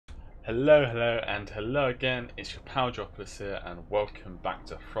Hello, hello, and hello again. It's your pal Dropless here, and welcome back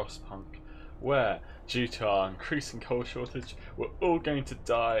to Frostpunk, where, due to our increasing coal shortage, we're all going to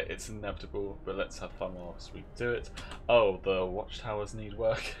die. It's inevitable, but let's have fun whilst we do it. Oh, the watchtowers need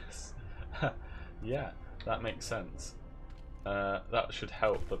workers. Yeah, that makes sense. That should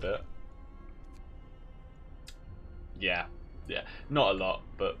help a bit. Yeah, not a lot,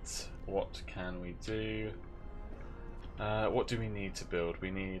 but what can we do? What do we need to build?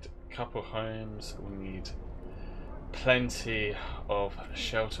 We need a couple homes, we need plenty of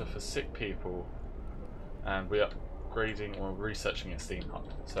shelter for sick people, and we're upgrading or researching a steampunk.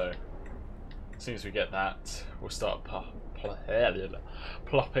 So as soon as we get that, we'll start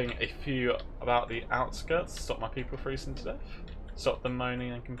plopping a few about the outskirts, stop my people freezing to death, stop them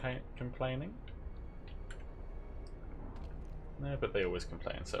moaning and complaining. No, but they always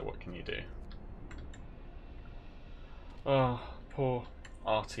complain, so what can you do? Oh, poor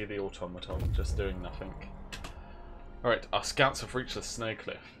Artie the automaton, just doing nothing. Alright, our scouts have reached the snow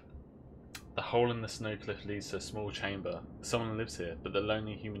cliff. The hole in the snow cliff leads to a small chamber. Someone lives here, but the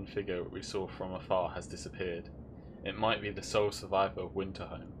lonely human figure we saw from afar has disappeared. It might be the sole survivor of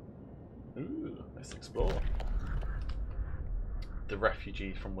Winterhome. Ooh, let's explore. The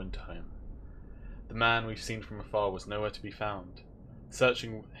refugee from Winterhome. The man we've seen from afar was nowhere to be found.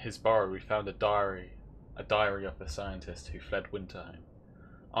 Searching his burrow, we found a diary of the scientist who fled Winterhome.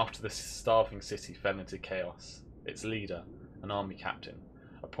 After the starving city fell into chaos, its leader, an army captain,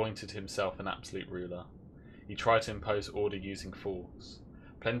 appointed himself an absolute ruler. He tried to impose order using force.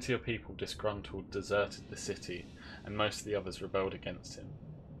 Plenty of people disgruntled deserted the city, and most of the others rebelled against him.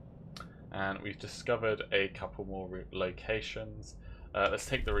 And we've discovered a couple more locations. Let's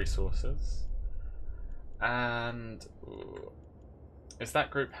take the resources. And is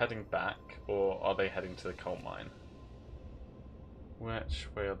that group heading back, or are they heading to the coal mine? Which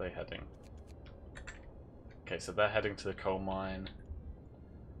way are they heading? Okay, so they're heading to the coal mine.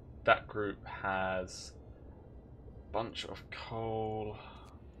 That group has a bunch of coal.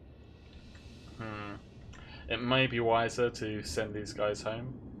 It may be wiser to send these guys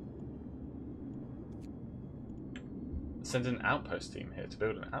home. Send an outpost team here to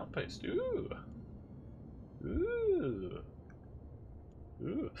build an outpost. Ooh. Ooh.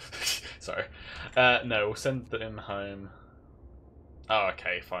 Ooh. Sorry. No, we'll send them home. Oh,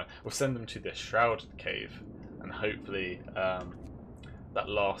 okay, fine. We'll send them to the Shrouded Cave, and hopefully that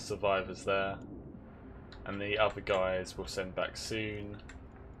last survivor's there. And the other guys we'll send back soon.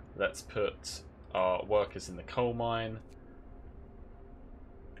 Let's put our workers in the coal mine.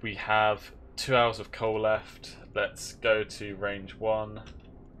 We have 2 hours of coal left. Let's go to range 1.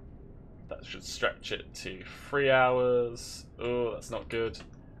 That should stretch it to 3 hours. Oh, that's not good.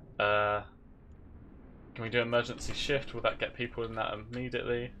 Can we do emergency shift? Will that get people in that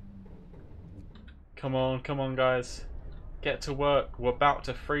immediately? Come on guys. Get to work. We're about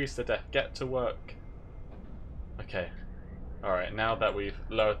to freeze to death. Get to work. Okay. Alright, now that we've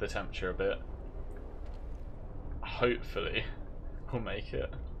lowered the temperature a bit, hopefully we'll make it.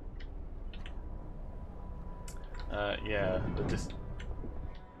 Yeah,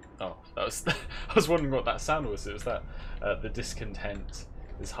 oh, that was I was wondering what that sound was. It was that the discontent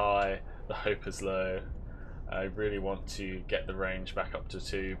is high, the hope is low. I really want to get the range back up to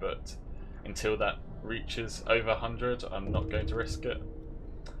 2, but until that reaches over 100, I'm not going to risk it.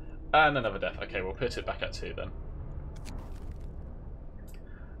 And another death. Okay, we'll put it back at 2 then.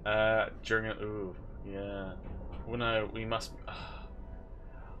 Ooh, yeah. Well, no, we must.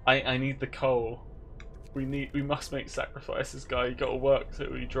 I need the coal. We must make sacrifices, guy. You gotta work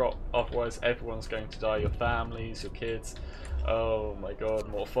till we drop, otherwise everyone's going to die. Your families, your kids. Oh my god,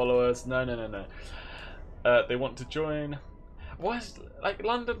 more followers. No. They want to join. Why is, like,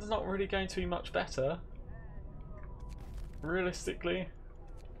 London's not really going to be much better, realistically.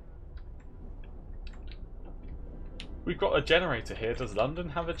 We've got a generator here. Does London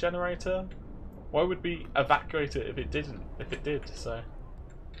have a generator? Why would we evacuate it if it didn't? If it did, so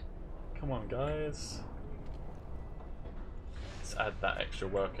come on, guys. Let's add that extra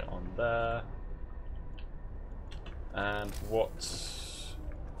worker on there. And what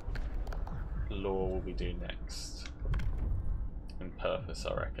law will we do next? In purpose,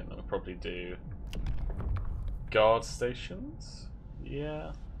 I reckon we'll probably do guard stations.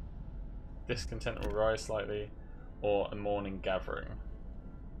 Yeah. Discontent will rise slightly, or a morning gathering.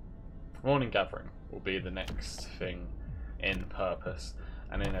 Morning gathering will be the next thing in purpose,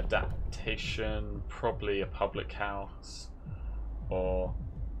 and in adaptation, probably a public house, or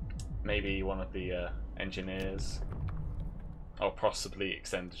maybe one of the engineers, or possibly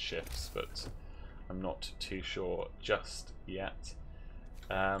extended shifts, but I'm not too sure just yet.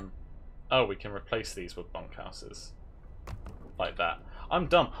 Oh, we can replace these with bunkhouses. Like that. I'm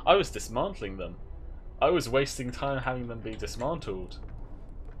dumb. I was dismantling them. I was wasting time having them be dismantled.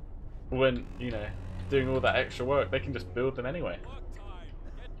 When, you know, doing all that extra work, they can just build them anyway.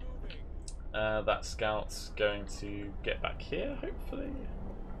 That scout's going to get back here, hopefully.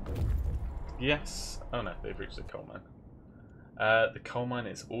 Yes. Oh no, they've reached the coal mine. The coal mine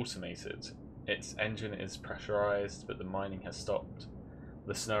is automated. Its engine is pressurized, but the mining has stopped.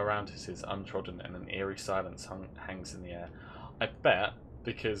 The snow around it is untrodden and an eerie silence hangs in the air. I bet,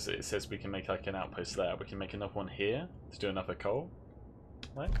 because it says we can make like an outpost there, we can make another one here to do another coal.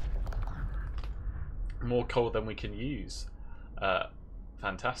 Right? More coal than we can use.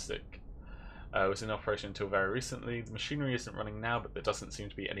 Fantastic. It was in operation until very recently. The machinery isn't running now, but there doesn't seem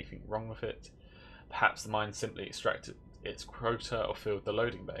to be anything wrong with it. Perhaps the mine simply extracted its quota or filled the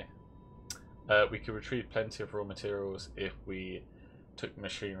loading bay. We could retrieve plenty of raw materials if we took the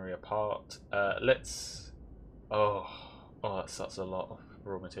machinery apart. Let's... Oh, that's such a lot of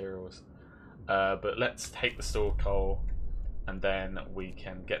raw materials. But let's take the stored coal, and then we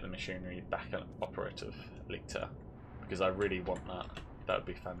can get the machinery back operative later. Because I really want that. That would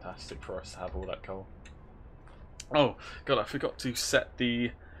be fantastic for us to have all that coal. Oh, God, I forgot to set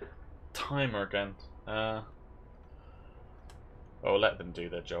the timer again. I'll let them do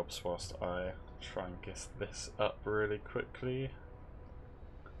their jobs whilst I try and get this up really quickly.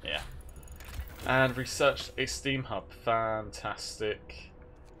 Yeah. And researched a steam hub. Fantastic.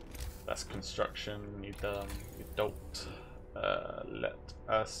 That's construction. You don't. Let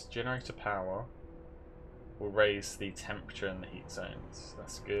us generate a power. We'll raise the temperature in the heat zones.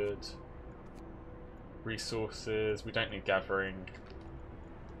 That's good. Resources. We don't need gathering.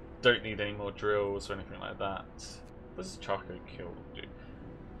 Don't need any more drills or anything like that. What does charcoal kiln do?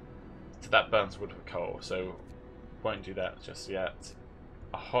 So that burns wood for coal, so won't do that just yet.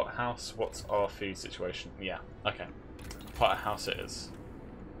 A hothouse. What's our food situation? Yeah, okay. Hothouse it is.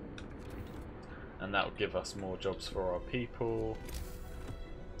 And that will give us more jobs for our people.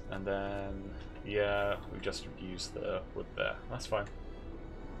 And then, yeah, we just use the wood there. That's fine.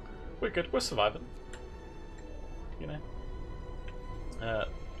 We're good. We're surviving. You know.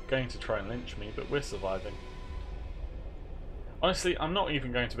 Going to try and lynch me, but we're surviving. Honestly, I'm not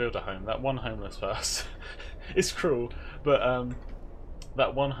even going to build a home. That one homeless person is cruel, but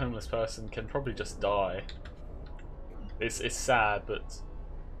that one homeless person can probably just die. It's sad, but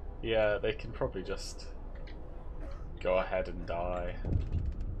yeah, they can probably just go ahead and die.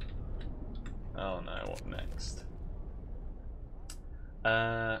 Oh no, what next?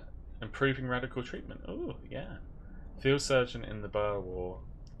 Improving radical treatment. Oh, yeah. Field surgeon in the Boer War.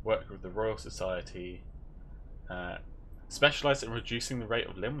 Worked with the Royal Society. Specialised in reducing the rate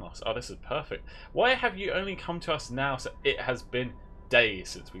of limb loss. Oh, this is perfect. Why have you only come to us now? So it has been days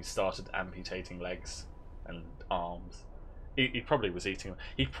since we started amputating legs and arms. He probably was eating them.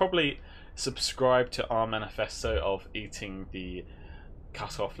 He probably subscribed to our manifesto of eating the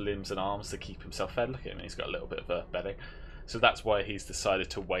cut off limbs and arms to keep himself fed. Look at him, he's got a little bit of a belly. So that's why he's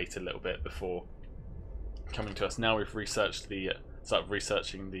decided to wait a little bit before coming to us. Now we've researched the started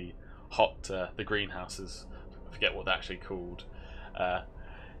researching the the greenhouses. I forget what they're actually called.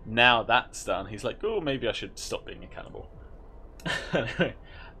 Now that's done, he's like, oh, maybe I should stop being a cannibal. Anyway,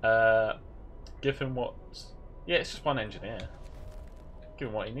 give him what? Yeah, it's just one engineer. Give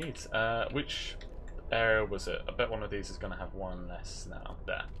him what he needs. Which area was it? I bet one of these is going to have one less now.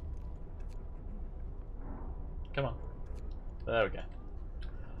 There. Come on. There we go.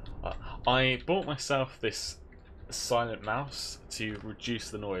 I bought myself this silent mouse to reduce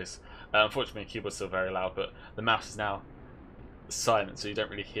the noise. Unfortunately, the keyboard's still very loud, but the mouse is now silent, so you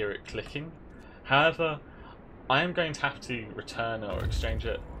don't really hear it clicking. However, I am going to have to return or exchange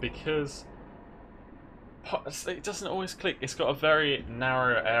it because it doesn't always click. It's got a very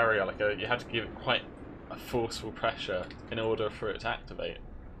narrow area, like you have to give it quite a forceful pressure in order for it to activate.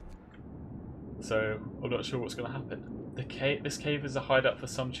 So I'm not sure what's going to happen. This cave is a hideout for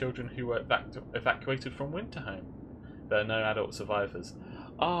some children who were evacuated from Winterhome. There are no adult survivors.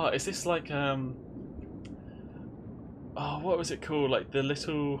 Ah, is this like oh, what was it called? Like the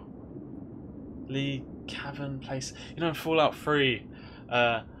little Lee Cavern place, you know, in Fallout 3,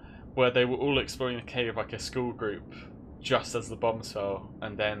 where they were all exploring the cave like a school group just as the bombs fell,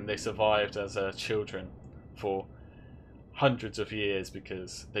 and then they survived as children for hundreds of years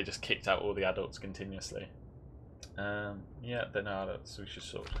because they just kicked out all the adults continuously. Yeah, they're no adults, so we should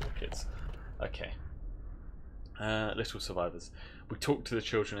sort of the kids. Okay. Little survivors. We talked to the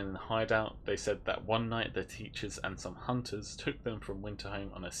children in the hideout. They said that one night their teachers and some hunters took them from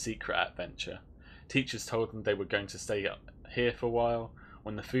Winterhome on a secret adventure. Teachers told them they were going to stay here for a while,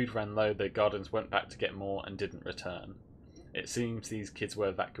 When the food ran low, the guardians went back to get more and didn't return. It seems these kids were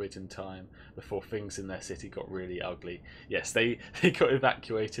evacuated in time before things in their city got really ugly. Yes, they got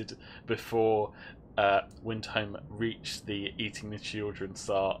evacuated before Windhome reached the eating the children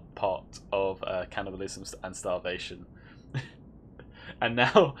part of cannibalism and starvation. and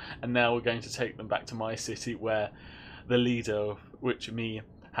now we're going to take them back to my city, where the leader, which me,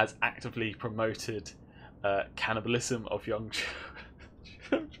 has actively promoted cannibalism of young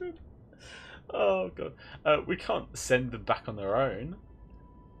children. Oh god, we can't send them back on their own.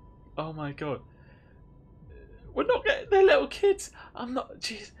 Oh my god, we're not getting. They're little kids. I'm not.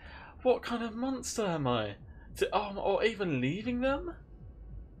 Jeez, what kind of monster am I? Or even leaving them?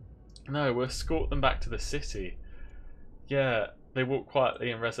 No, we'll escort them back to the city. Yeah, they walk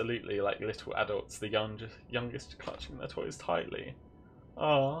quietly and resolutely like little adults. The youngest clutching their toys tightly.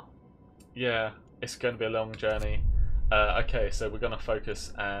 Ah, yeah, it's going to be a long journey. Okay, so we're going to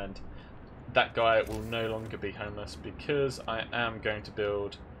focus, and that guy will no longer be homeless because I am going to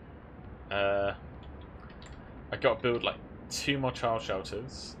build. I got to build like 2 more child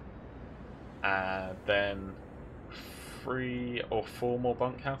shelters, and then 3 or 4 more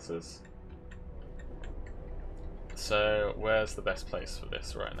bunkhouses. So where's the best place for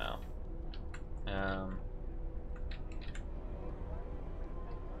this right now?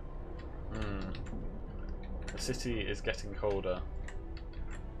 The city is getting colder.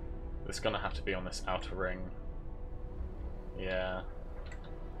 It's gonna have to be on this outer ring. Yeah.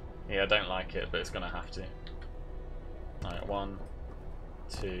 Yeah, I don't like it, but it's gonna have to. Alright, 1,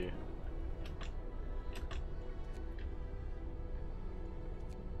 2.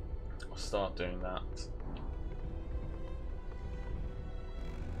 I'll start doing that.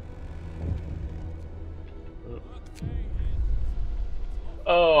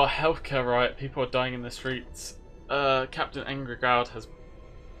 Oh, healthcare riot. People are dying in the streets. Captain Angry Crowd has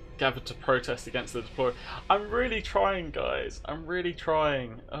gathered to protest against the deploy. I'm really trying, guys. I'm really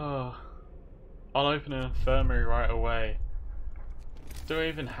trying. Oh, I'll open an infirmary right away. Do I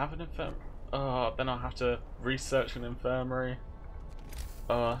even have an infirmary? Oh, then I'll have to research an infirmary.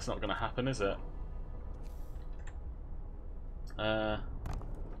 Oh, that's not going to happen, is it?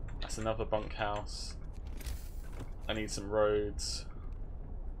 That's another bunkhouse. I need some roads.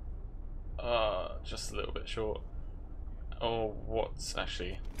 Just a little bit short. Oh, what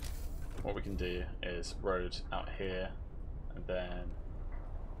we can do is road out here, and then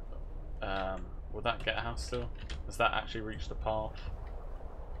will that get a house still? Has that actually reached the path?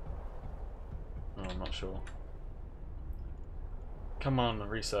 Oh, I'm not sure. Come on,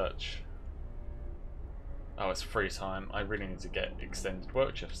 research. Oh, it's free time. I really need to get extended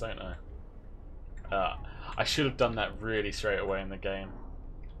work shifts, don't I? I should have done that really straight away in the game,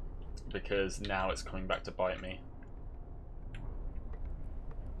 because now it's coming back to bite me.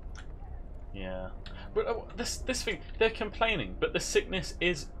 Yeah, but this thing, they're complaining, but the sickness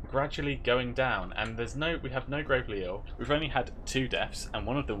is gradually going down, and we have no gravely ill. We've only had 2 deaths, and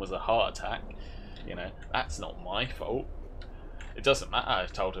one of them was a heart attack. You know, that's not my fault. It doesn't matter.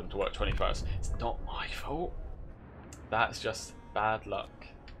 I've told him to work 24 hours. It's not my fault. That's just bad luck.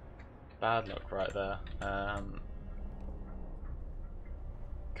 Bad luck right there.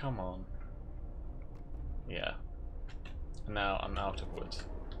 Come on. Yeah. Now I'm out of wood.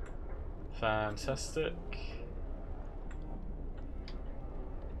 Fantastic.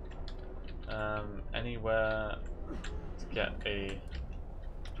 Anywhere to get a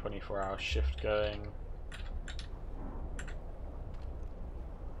 24-hour shift going.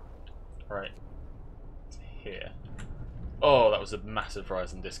 Right. Here. Oh, that was a massive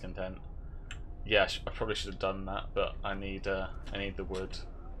rise in discontent. Yeah, I probably should have done that, but I need the wood.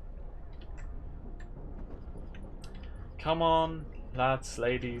 Come on, lads,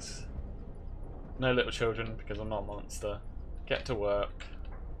 ladies. No little children, because I'm not a monster. Get to work.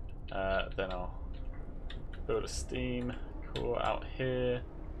 Then I'll build a steam core out here.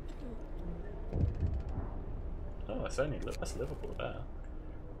 Oh, that's livable there.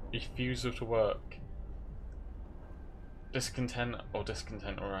 Refusal to work. Discontent or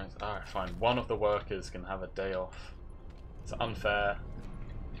rise. Alright, fine. One of the workers can have a day off. It's unfair,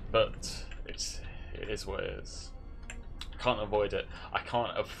 but it is what it is. Can't avoid it. I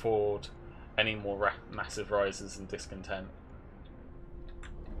can't afford any more massive rises in discontent.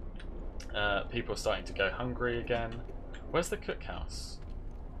 People are starting to go hungry again. Where's the cookhouse?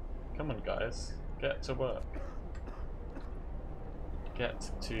 Come on, guys. Get to work.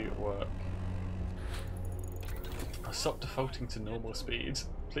 Get to work. Stop defaulting to normal speed,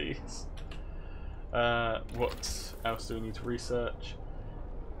 please. What else do we need to research?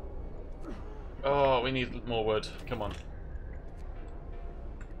 Oh, we need more wood. Come on.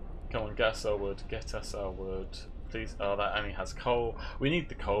 Come on, get us our wood. Get us our wood. Please. Oh, that only has coal. We need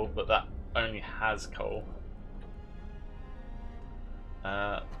the coal, but that only has coal.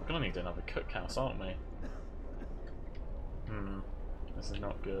 We're gonna need another cookhouse, aren't we? This is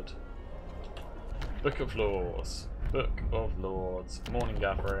not good. Book of Laws. Book of Lords. Morning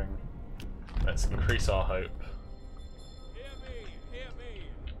gathering. Let's increase our hope. Hear me.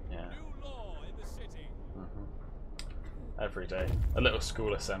 Yeah. New law in the city. Every day. A little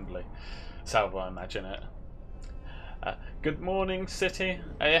school assembly. That's how I imagine it. Good morning, city.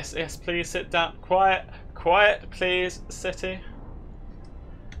 Yes, yes, please sit down. Quiet, quiet, please, city.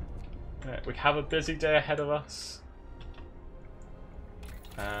 We have a busy day ahead of us.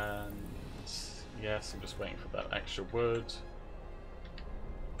 And yes, I'm just waiting for that extra wood.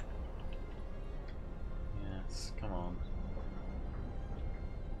 Yes, come on.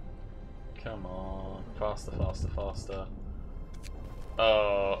 Come on. Faster, faster, faster.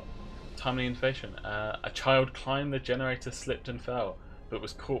 Oh, timely information. A child climbed the generator, slipped and fell, but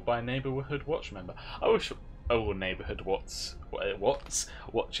was caught by a neighbourhood watch member. I wish all neighbourhood watches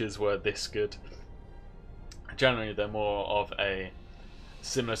were this good. Generally, they're more of a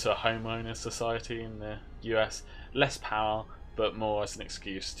similar to a homeowner society in the US. Less power, but more as an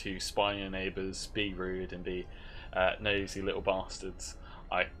excuse to spy on your neighbours, be rude, and be nosy little bastards.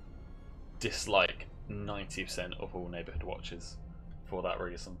 I dislike 90% of all neighbourhood watches for that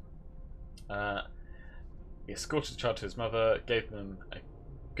reason. He escorted the child to his mother, gave them a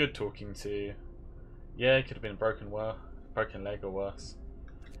good talking to. Yeah, it could have been a broken leg or worse.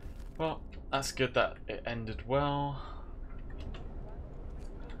 Well, that's good that it ended well.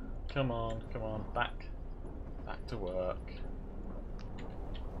 Come on, come on, back to work.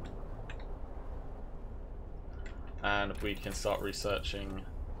 And we can start researching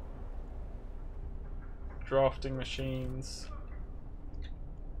drafting machines.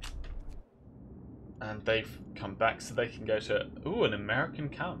 And they've come back so they can go to an American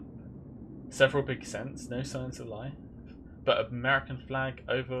camp. Several big scents, no signs of life, but American flag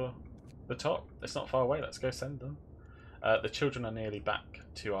over the top. It's not far away. Let's go send them. The children are nearly back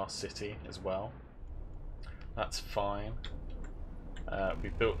to our city as well. That's fine. We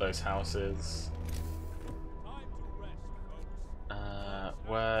built those houses.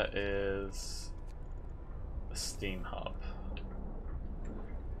 Where is the steam hub?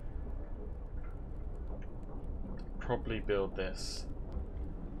 Probably build this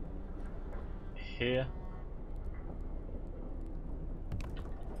here.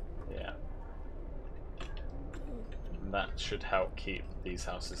 Yeah. And that should help keep these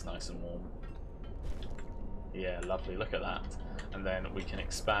houses nice and warm. Yeah, lovely. Look at that. And then we can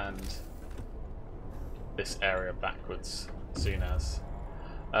expand this area backwards as soon as.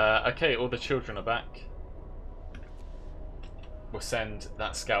 Okay, all the children are back. We'll send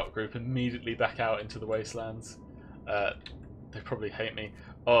that scout group immediately back out into the wastelands. They probably hate me.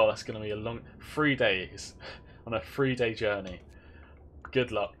 Oh, that's going to be a long 3 days on a 3-day journey.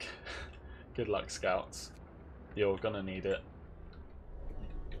 Good luck. Good luck, scouts. You're going to need it.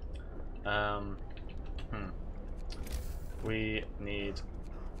 We need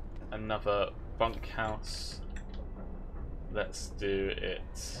another bunkhouse. Let's do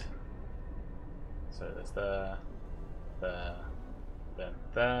it. So there's there, then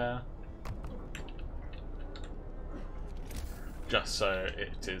there. Just so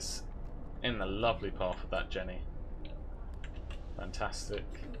it is in the lovely path of that Jenny. Fantastic.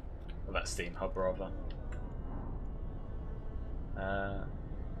 Well, that steam hub rather.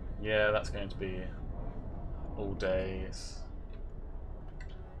 Yeah, that's going to be all days.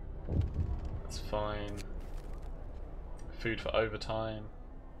 That's fine. Food for overtime.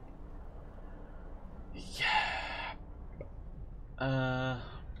 Yeah.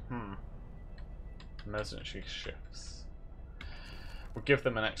 Emergency shifts. We'll give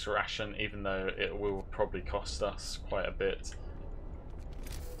them an extra ration, even though it will probably cost us quite a bit.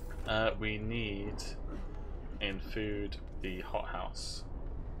 We need in food the hothouse,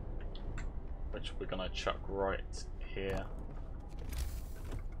 which we're gonna chuck right here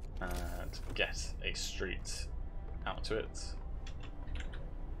and get a street out to it.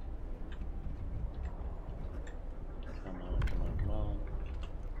 Come on, come on, come on.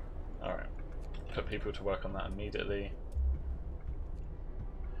 Alright. Put people to work on that immediately.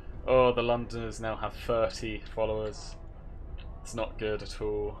 Oh, the Londoners now have 30 followers. It's not good at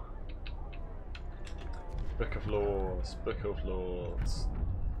all. Book of Laws, Book of Lords.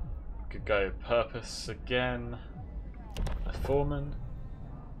 Could go purpose again. A foreman.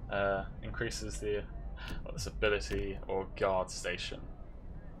 Increases the this ability, or guard station,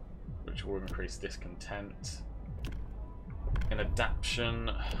 which will increase discontent. In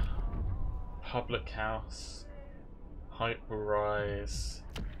adaption, Public house. Height will rise.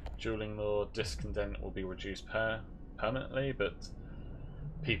 Dueling law. Discontent will be reduced permanently, but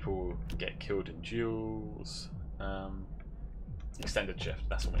people will get killed in duels. Extended shift,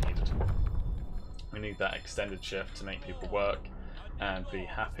 that's what we needed. We need that extended shift to make people work and be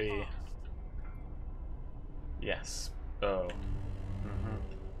happy. Yes. Oh.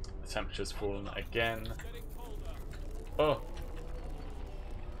 The temperature's fallen again. Oh.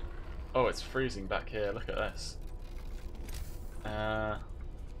 Oh, it's freezing back here. Look at this.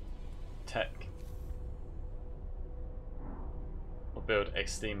 Tech. We'll build a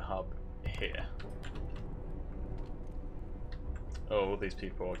steam hub here. Oh, all these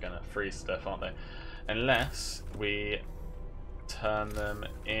people are going to freeze to death, aren't they? Unless we turn them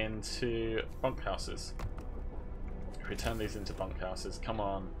into bunkhouses. If we turn these into bunkhouses, come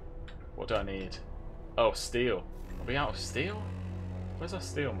on. What do I need? Oh, steel. Are we out of steel? Where's our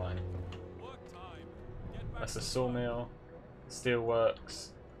steel mine? That's a sawmill. Steel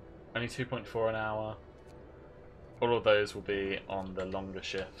works. Only 2.4 an hour. All of those will be on the longer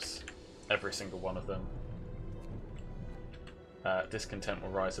shifts. Every single one of them. Discontent will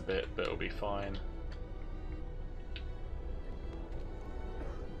rise a bit, but it'll be fine.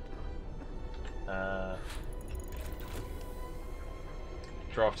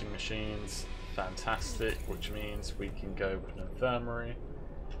 Drafting machines, fantastic, which means we can go with an infirmary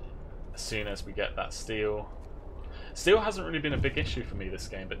as soon as we get that steel. Steel hasn't really been a big issue for me this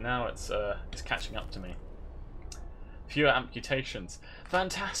game, but now it's catching up to me. Fewer amputations,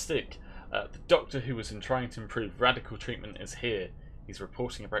 fantastic. The doctor who was trying to improve radical treatment is here. He's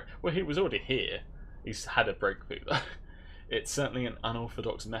reporting a break. Well, he was already here. He's had a breakthrough. It's certainly an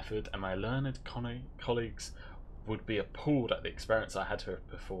unorthodox method, and my learned colleagues would be appalled at the experiments I had to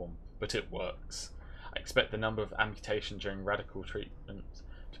perform, but it works. I expect the number of amputations during radical treatment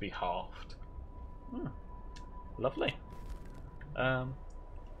to be halved. Lovely.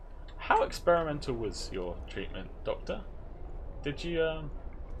 How experimental was your treatment, Doctor? Did you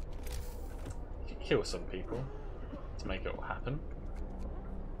kill some people to make it all happen?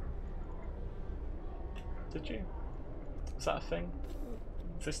 Did you? Is that a thing?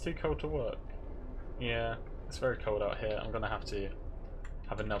 Is this too cold to work? Yeah, it's very cold out here. I'm gonna have to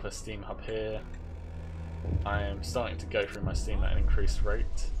have another steam hub here. I am starting to go through my steam at an increased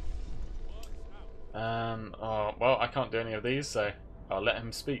rate. Oh, well, I can't do any of these, so I'll let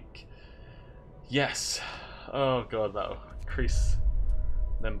him speak. Yes. Oh god, that'll increase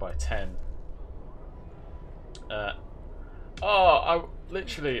them by 10. I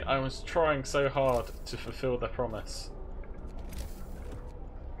was trying so hard to fulfill the promise.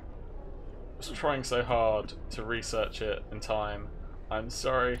 I was trying so hard to research it in time. I'm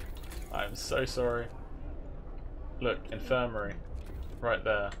sorry. I'm so sorry. Look, infirmary. Right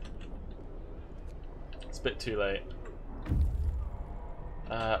there. It's a bit too late.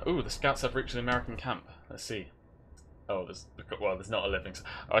 Ooh, the scouts have reached the American camp. Let's see. Oh, there's not a living.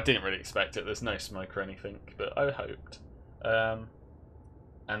 I didn't really expect it. There's no smoke or anything, but I hoped. And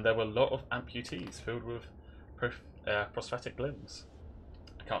there were a lot of amputees filled with prosthetic limbs.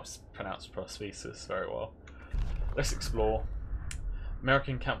 I can't pronounce prosthesis very well. Let's explore.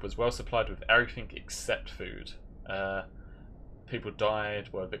 American camp was well supplied with everything except food. People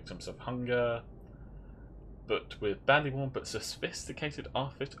died, were victims of hunger, but with badly worn but sophisticated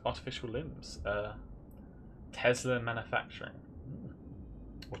artificial limbs. Tesla manufacturing.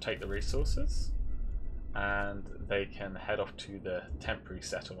 We'll take the resources and they can head off to the temporary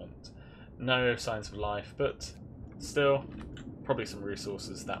settlement. No signs of life, but still probably some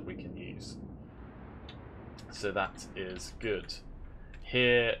resources that we can use. So that is good.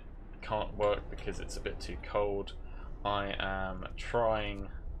 Here can't work because it's a bit too cold. I am trying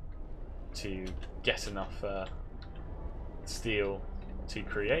to get enough steel to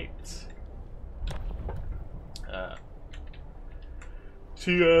create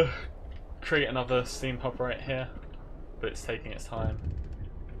create another steam hub right here, but it's taking its time.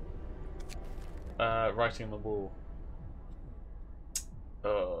 Writing on the wall.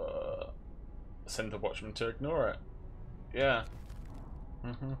 Send the watchman to ignore it. Yeah.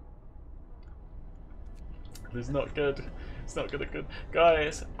 It's not good. It's not gonna good.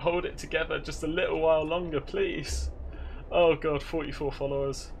 Guys, hold it together just a little while longer, please. Oh god, 44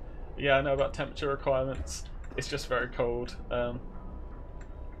 followers. Yeah, I know about temperature requirements. It's just very cold.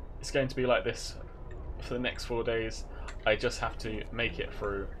 It's going to be like this for the next 4 days. I just have to make it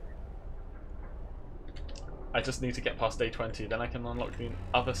through. I just need to get past day 20, then I can unlock the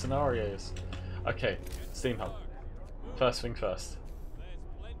other scenarios. Okay, steam hub. First thing first.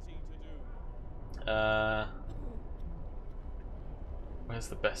 Where's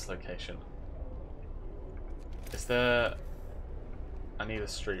the best location? Is there... I need a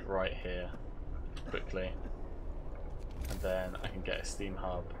street right here, quickly. And then I can get a steam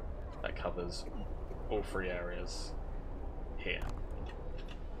hub that covers all three areas here.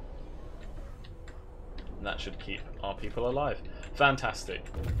 And that should keep our people alive. Fantastic.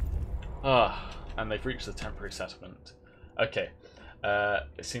 Ah, and they've reached the temporary settlement. Okay.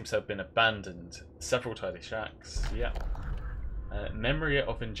 It seems to have been abandoned. Several tidy shacks. Yep. Memory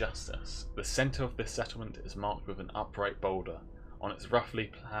of injustice. The centre of this settlement is marked with an upright boulder. On its roughly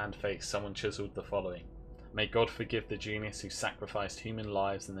planned face, someone chiselled the following: "May God forgive the genius who sacrificed human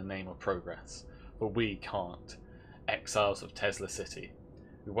lives in the name of progress. For we can't. Exiles of Tesla City.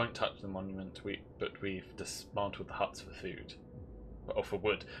 We won't touch the monument, but we've dismantled the huts for food." Or for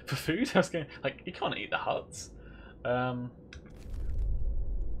wood. For food? I was going, like, you can't eat the huts.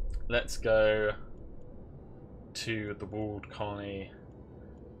 Let's go to the walled colony,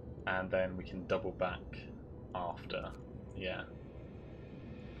 and then we can double back after. Yeah.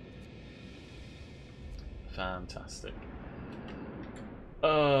 Fantastic.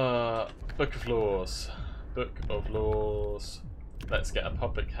 Book of Laws. Book of Laws. Let's get a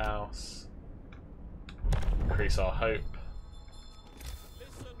public house. Increase our hope.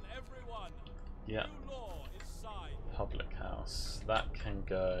 Listen, everyone. Yeah. New law is signed. Public house. That can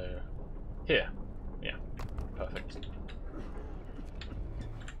go here. Yeah. Perfect.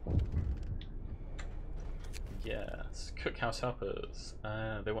 Yes. Cookhouse helpers.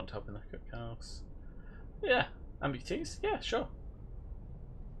 They want to help in the cookhouse. Yeah. Amputees? Yeah, sure.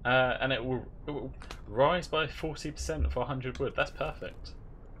 And it will rise by 40% for 100 wood. That's perfect.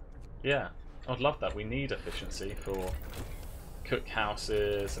 Yeah. I'd love that. We need efficiency for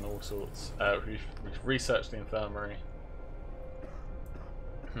cookhouses and all sorts. We've researched the infirmary.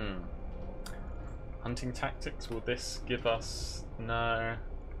 Hunting tactics. Will this give us... No.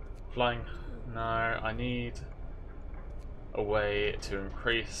 Flying... No. I need a way to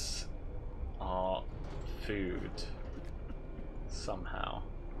increase our food somehow.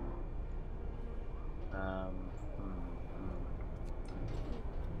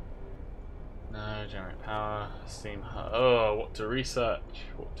 No, generate power, steam. Oh, what to research?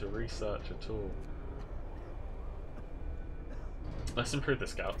 What to research at all? Let's improve the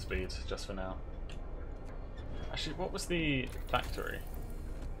scout speed just for now. Actually, what was the factory?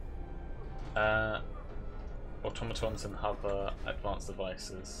 Automatons and other advanced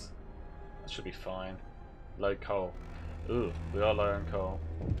devices. That should be fine. Low coal. Ooh, we are low on coal.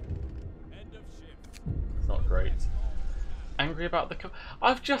 End of shift. It's not great. Angry about the coal.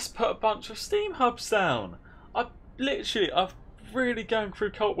 I've just put a bunch of steam hubs down. I've really going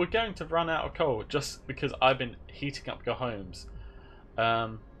through coal. We're going to run out of coal just because I've been heating up your homes.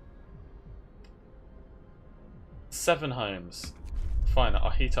 7 homes. Fine, I'll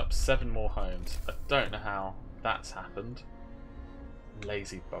heat up 7 more homes. I don't know how that's happened.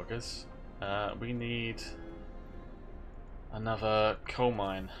 Lazy buggers. We need another coal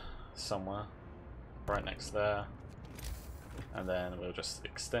mine somewhere. Right next there. And then we'll just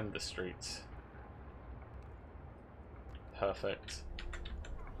extend the street. Perfect.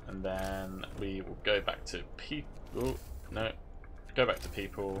 And then we will go back to people. No. Go back to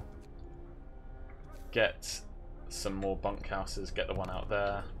people. Get some more bunkhouses. Get the one out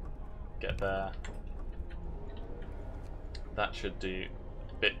there. Get there. That should do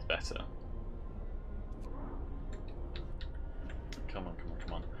a bit better. Come on, come on,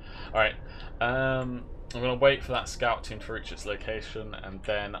 come on. Alright. I'm going to wait for that scout team to reach its location, and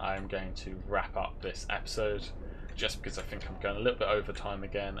then I'm going to wrap up this episode, just because I think I'm going a little bit over time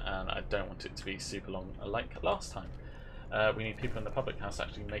again, and I don't want it to be super long like last time. We need people in the public house to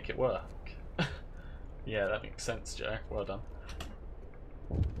actually make it work. Yeah, that makes sense, Joe. Well done.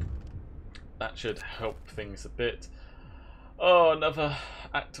 That should help things a bit. Oh, another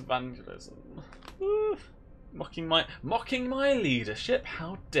act of vandalism. Ooh. Mocking my leadership?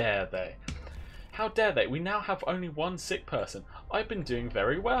 How dare they? How dare they? We now have only 1 sick person. I've been doing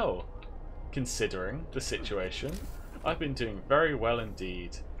very well, considering the situation. I've been doing very well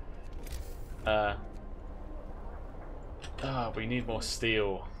indeed. We need more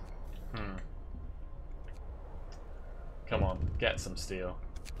steel. Come on, get some steel.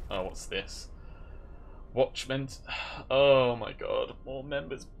 Oh, what's this? Watchmen. Oh my god, more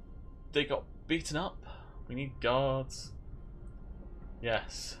members. They got beaten up. We need guards.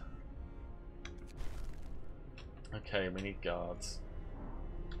 Yes. Okay, we need guards.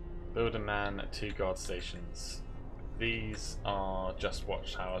 Build a man, 2 guard stations. These are just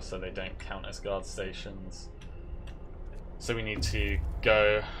watchtowers, so they don't count as guard stations. So we need to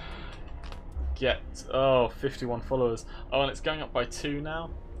go get... Oh, 51 followers. Oh, and it's going up by 2 now?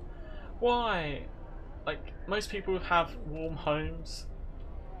 Why? Like, most people have warm homes.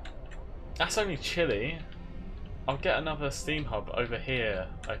 That's only chilly. I'll get another steam hub over here,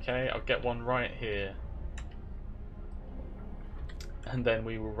 okay? I'll get one right here. And then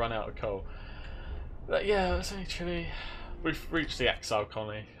we will run out of coal. But yeah, it's only chilly. We've reached the exile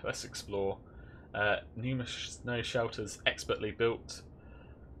colony. Let's explore. Numerous snow shelters expertly built.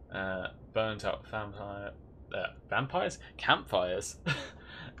 Burned out vampires? Campfires.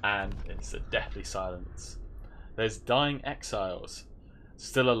 And it's a deathly silence. There's dying exiles.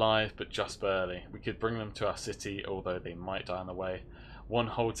 Still alive, but just barely. We could bring them to our city, although they might die on the way. One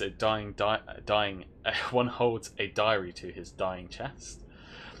holds a one holds a diary to his dying chest.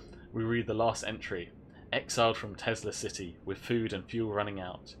 We read the last entry. Exiled from Tesla City, with food and fuel running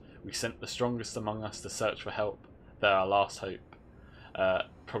out. We sent the strongest among us to search for help. They're our last hope.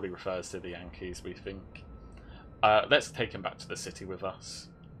 Probably refers to the Yankees, we think. Let's take them back to the city with us.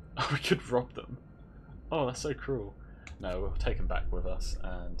 Oh, we could rob them. Oh, that's so cruel. No, we'll take them back with us,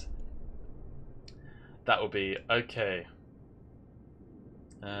 and that will be okay.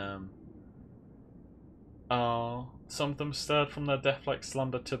 Oh, some of them stirred from their death-like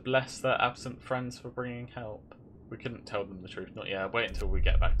slumber to bless their absent friends for bringing help. We couldn't tell them the truth, not yet. Wait until we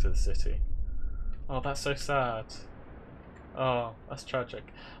get back to the city. Oh, that's so sad. Oh, that's tragic.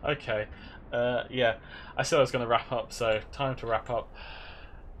 Okay, yeah, I said I was going to wrap up, so time to wrap up.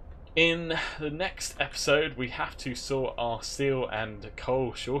 In the next episode, we have to sort our steel and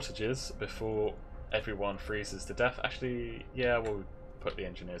coal shortages before everyone freezes to death. Actually, yeah, we'll put the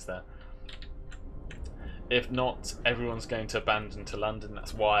engineers there. If not, everyone's going to abandon to London.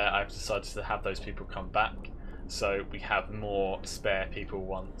 That's why I've decided to have those people come back, so we have more spare people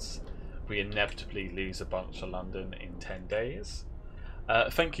once we inevitably lose a bunch of London in 10 days.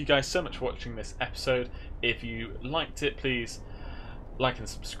 Thank you guys so much for watching this episode. If you liked it, please like and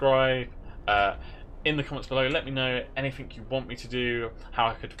subscribe. In the comments below, let me know anything you want me to do, how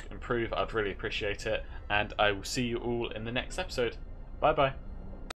I could improve. I'd really appreciate it, and I will see you all in the next episode. Bye bye.